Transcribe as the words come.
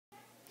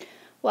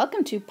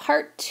Welcome to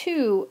part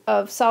 2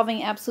 of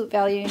solving absolute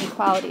value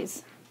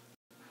inequalities.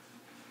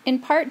 In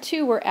part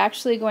 2, we're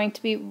actually going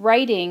to be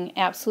writing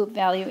absolute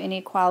value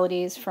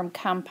inequalities from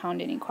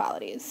compound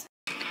inequalities.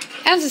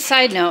 As a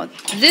side note,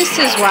 this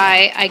is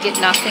why I get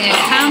nothing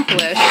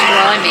accomplished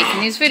while I'm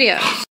making these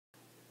videos.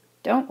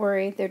 Don't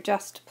worry, they're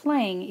just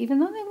playing, even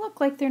though they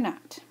look like they're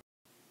not.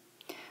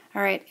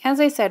 Alright, as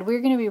I said, we're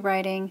going to be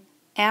writing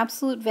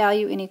absolute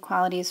value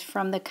inequalities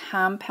from the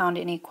compound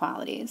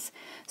inequalities.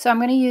 So I'm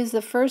going to use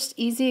the first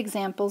easy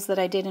examples that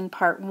I did in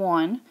part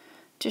 1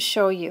 to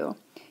show you.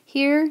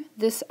 Here,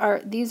 these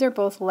are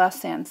both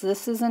less thans.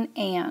 This is an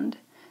and.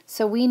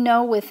 So we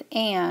know with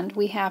and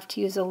we have to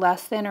use a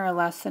less than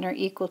or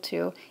equal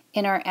to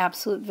in our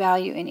absolute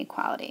value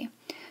inequality.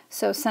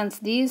 So since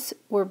these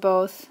were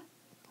both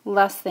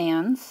less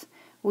thans,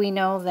 we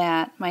know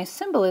that my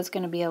symbol is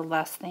going to be a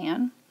less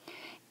than.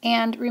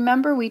 And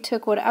remember, we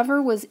took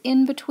whatever was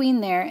in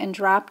between there and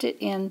dropped it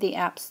in the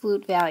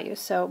absolute value.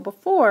 So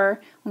before,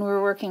 when we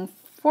were working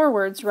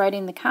forwards,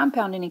 writing the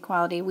compound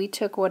inequality, we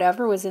took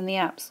whatever was in the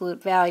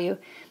absolute value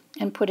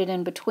and put it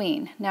in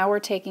between. Now we're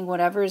taking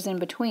whatever is in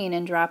between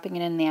and dropping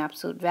it in the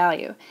absolute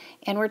value.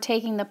 And we're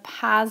taking the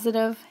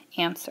positive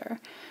answer.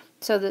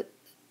 So the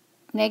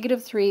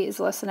negative 3 is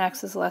less than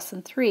x is less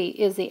than 3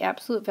 is the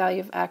absolute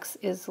value of x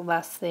is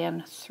less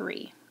than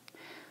 3.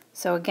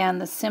 So again,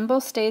 the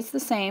symbol stays the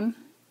same,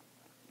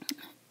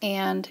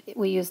 and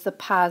we use the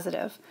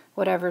positive.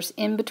 Whatever's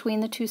in between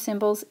the two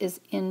symbols is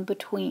in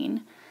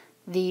between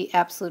the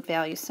absolute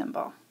value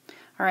symbol.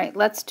 All right,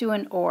 let's do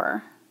an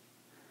or.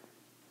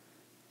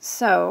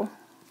 So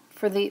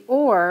for the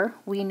or,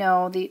 we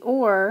know the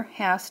or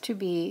has to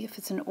be, if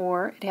it's an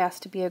or, it has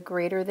to be a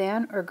greater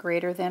than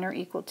or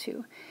equal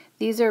to.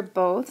 These are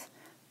both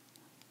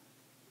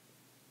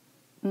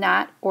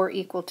not or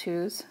equal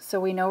to's,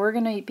 so we know we're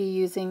going to be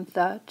using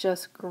the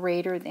just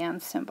greater than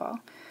symbol.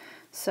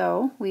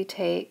 So we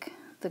take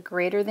the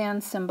greater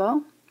than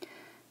symbol,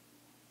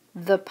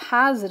 the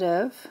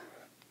positive,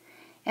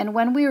 and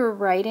when we were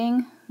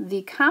writing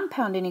the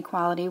compound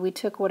inequality, we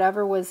took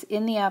whatever was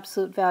in the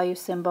absolute value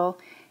symbol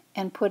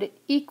and put it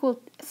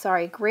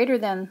greater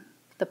than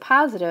the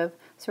positive.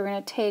 So we're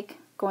going to take,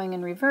 going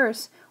in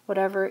reverse,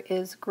 whatever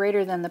is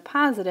greater than the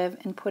positive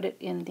and put it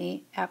in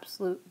the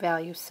absolute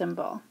value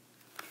symbol.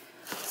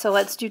 So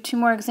let's do 2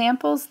 more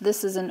examples.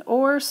 This is an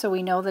or, so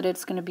we know that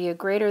it's going to be a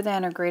greater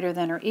than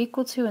or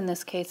equal to. In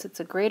this case, it's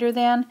a greater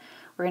than.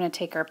 We're going to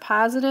take our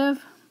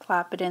positive,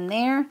 plop it in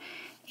there,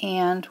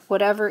 and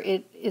whatever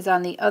it is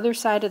on the other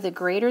side of the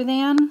greater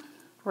than,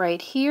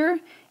 right here,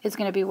 is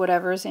going to be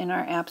whatever is in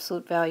our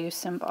absolute value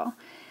symbol.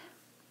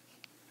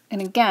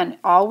 And again,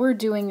 all we're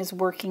doing is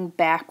working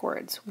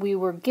backwards. We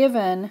were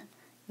given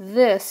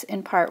this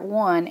in part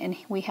 1, and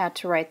we had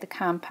to write the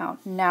compound.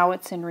 Now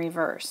it's in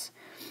reverse.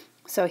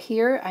 So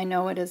here I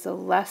know it is a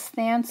less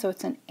than, so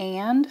it's an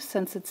and.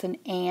 Since it's an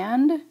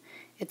and,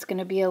 it's going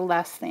to be a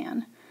less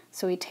than.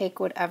 So we take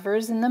whatever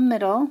is in the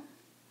middle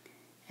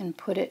and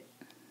put it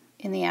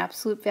in the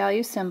absolute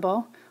value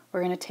symbol.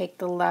 We're going to take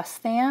the less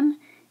than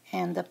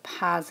and the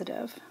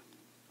positive.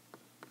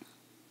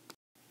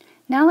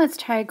 Now let's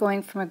try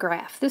going from a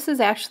graph. This is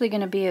actually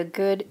going to be a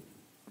good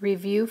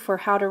review for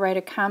how to write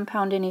a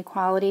compound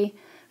inequality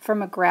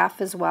from a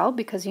graph as well,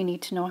 because you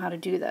need to know how to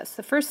do this.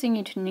 The first thing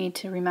you need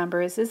to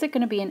remember is it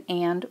going to be an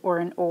and or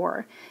an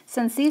or?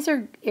 Since these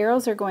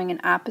arrows are going in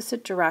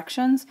opposite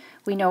directions,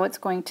 we know it's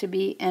going to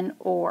be an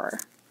or.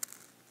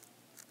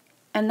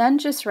 And then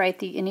just write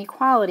the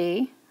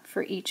inequality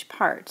for each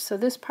part. So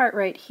this part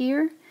right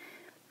here,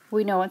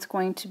 we know it's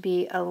going to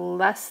be a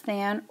less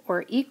than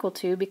or equal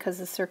to because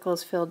the circle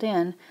is filled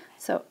in.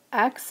 So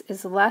x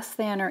is less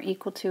than or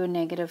equal to a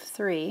negative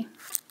 3.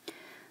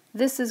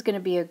 This is going to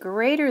be a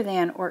greater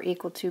than or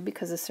equal to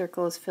because the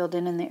circle is filled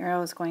in and the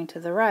arrow is going to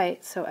the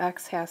right, so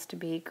x has to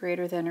be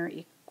greater than or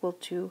equal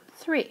to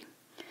 3.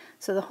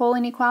 So the whole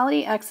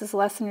inequality, x is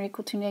less than or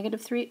equal to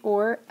negative 3,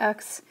 or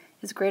x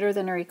is greater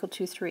than or equal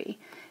to 3.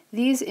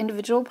 These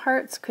individual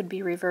parts could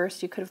be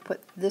reversed. You could have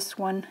put this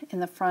one in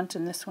the front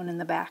and this one in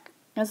the back,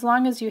 as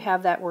long as you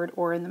have that word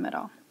or in the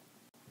middle.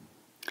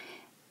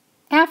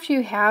 After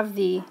you have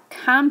the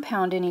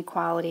compound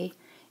inequality,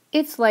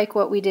 it's like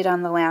what we did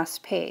on the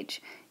last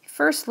page.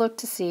 First look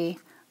to see,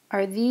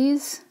 are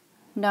these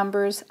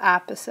numbers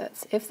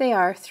opposites? If they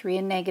are, 3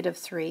 and negative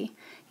 3,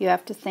 you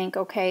have to think,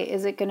 okay,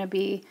 is it going to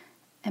be,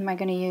 am I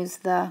going to use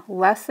the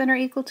less than or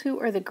equal to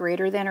or the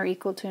greater than or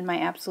equal to in my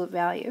absolute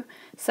value?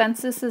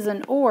 Since this is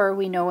an or,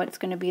 we know it's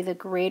going to be the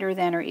greater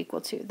than or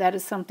equal to. That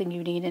is something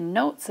you need in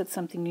notes. That's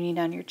something you need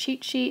on your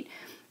cheat sheet.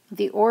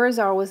 The or is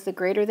always the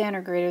greater than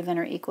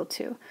or equal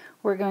to.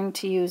 We're going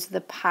to use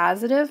the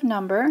positive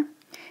number,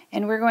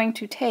 and we're going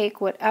to take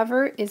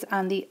whatever is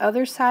on the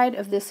other side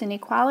of this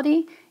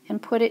inequality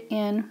and put it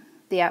in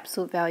the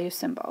absolute value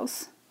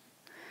symbols.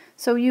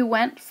 So you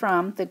went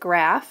from the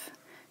graph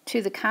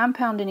to the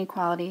compound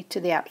inequality to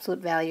the absolute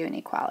value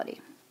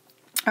inequality.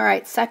 All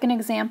right, second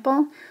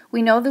example.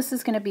 We know this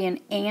is going to be an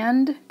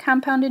and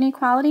compound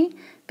inequality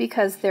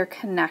because they're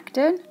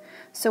connected.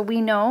 So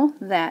we know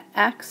that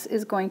x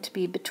is going to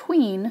be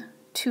between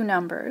two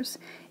numbers.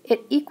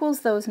 It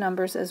equals those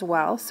numbers as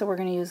well, so we're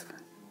going to use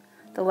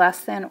the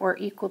less than or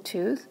equal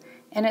to,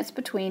 and it's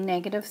between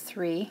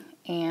 -3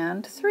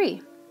 and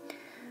 3.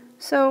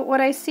 So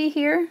what I see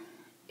here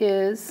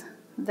is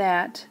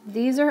that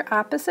these are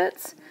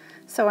opposites,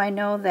 so I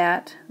know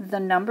that the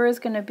number is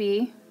going to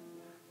be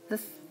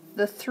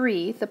the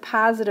 3, the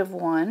positive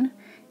one.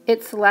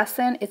 It's less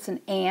than, it's an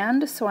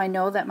and, so I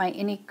know that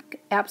my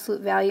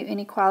absolute value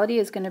inequality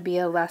is going to be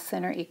a less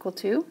than or equal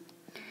to.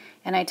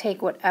 And I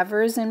take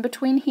whatever is in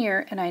between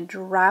here and I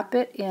drop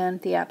it in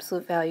the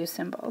absolute value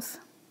symbols.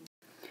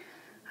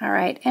 All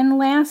right, and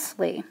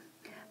lastly,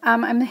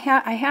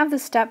 I have the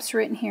steps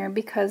written here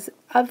because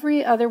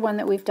every other one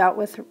that we've dealt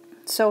with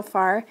so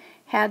far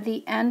had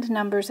the end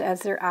numbers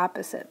as their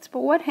opposites. But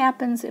what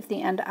happens if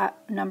the end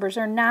numbers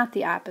are not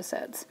the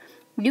opposites?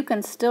 You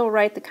can still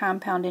write the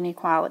compound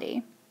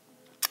inequality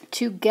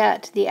to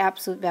get the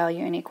absolute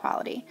value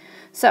inequality.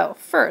 So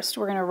first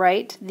we're going to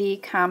write the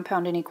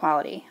compound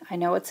inequality. I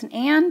know it's an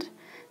and,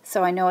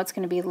 so I know it's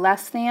going to be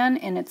less than,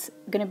 and it's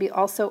going to be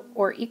also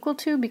or equal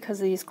to because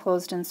of these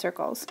closed in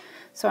circles.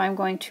 So I'm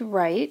going to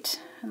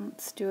write, and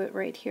let's do it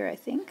right here I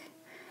think,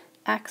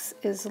 x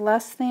is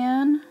less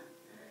than,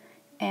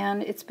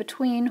 and it's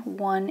between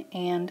 1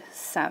 and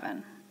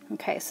 7.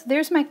 Okay, so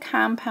there's my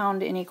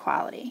compound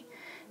inequality.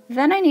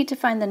 Then I need to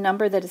find the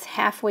number that is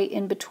halfway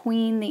in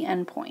between the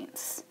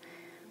endpoints,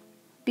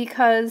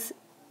 because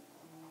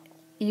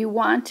you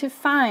want to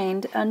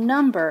find a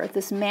number,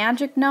 this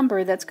magic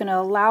number, that's going to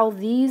allow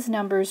these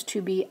numbers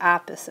to be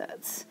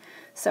opposites.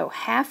 So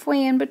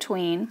halfway in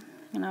between,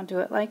 and I'll do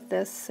it like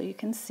this so you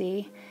can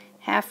see,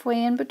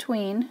 halfway in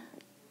between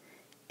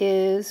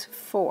is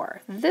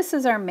 4. This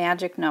is our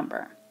magic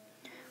number.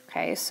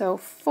 Okay, so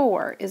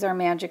 4 is our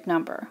magic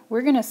number.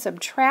 We're going to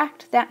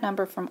subtract that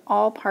number from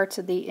all parts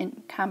of the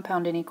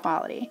compound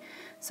inequality.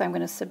 So I'm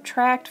going to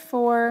subtract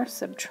 4,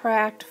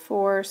 subtract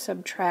 4,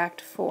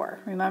 subtract 4.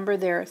 Remember,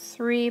 there are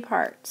 3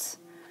 parts.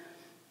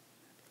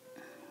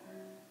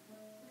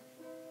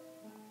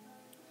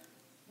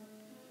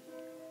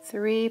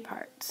 Three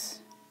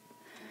parts.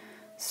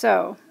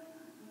 So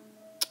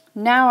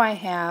now I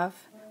have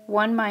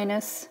 1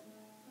 minus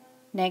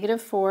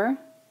 -4,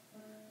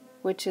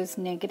 which is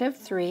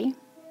 -3,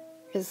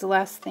 is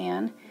less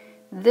than.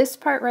 This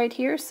part right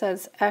here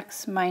says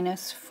x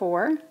minus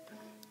 4,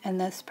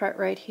 and this part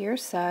right here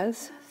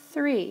says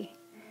 3.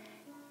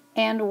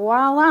 And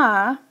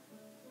voila,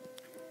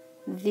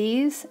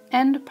 these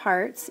end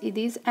parts,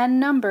 these end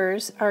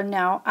numbers are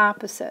now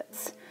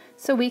opposites.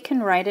 So we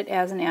can write it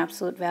as an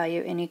absolute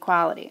value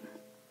inequality.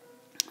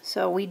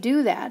 So we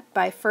do that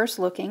by first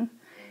looking,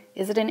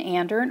 is it an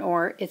and or an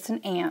or? It's an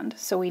and.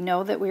 So we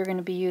know that we're going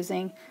to be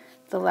using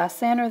the less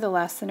than or the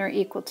less than or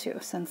equal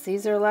to. Since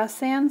these are less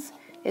thans,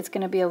 it's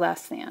going to be a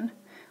less than.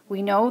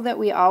 We know that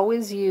we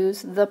always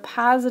use the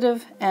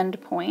positive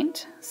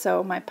endpoint.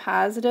 So my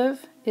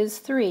positive is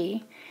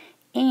 3,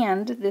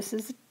 and this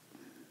is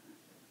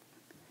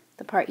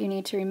the part you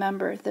need to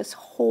remember. This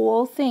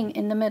whole thing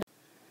in the middle.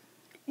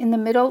 In the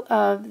middle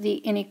of the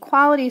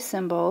inequality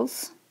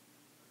symbols,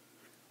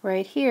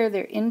 right here,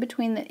 they're in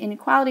between the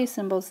inequality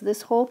symbols.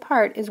 This whole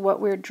part is what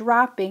we're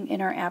dropping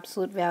in our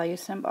absolute value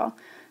symbol.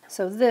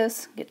 So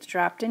this gets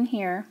dropped in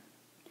here,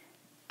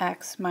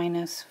 x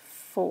minus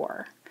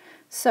 4.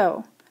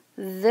 So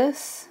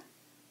this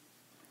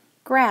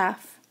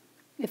graph,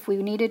 if we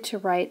needed to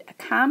write a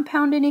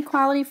compound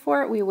inequality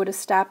for it, we would have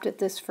stopped at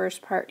this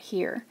first part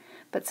here.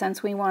 But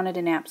since we wanted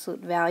an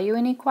absolute value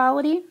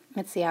inequality,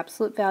 it's the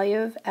absolute value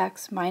of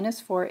x minus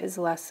 4 is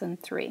less than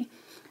 3.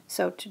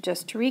 So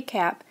just to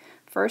recap,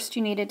 first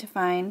you needed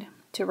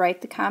to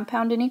write the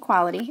compound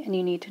inequality, and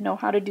you need to know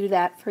how to do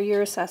that for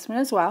your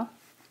assessment as well.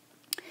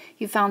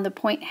 You found the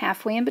point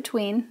halfway in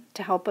between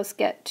to help us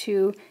get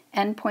to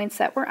endpoints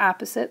that were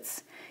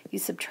opposites. You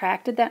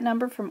subtracted that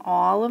number from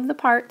all of the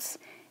parts,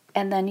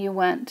 and then you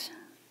went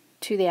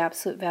to the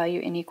absolute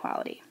value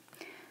inequality.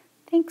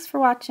 Thanks for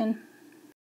watching.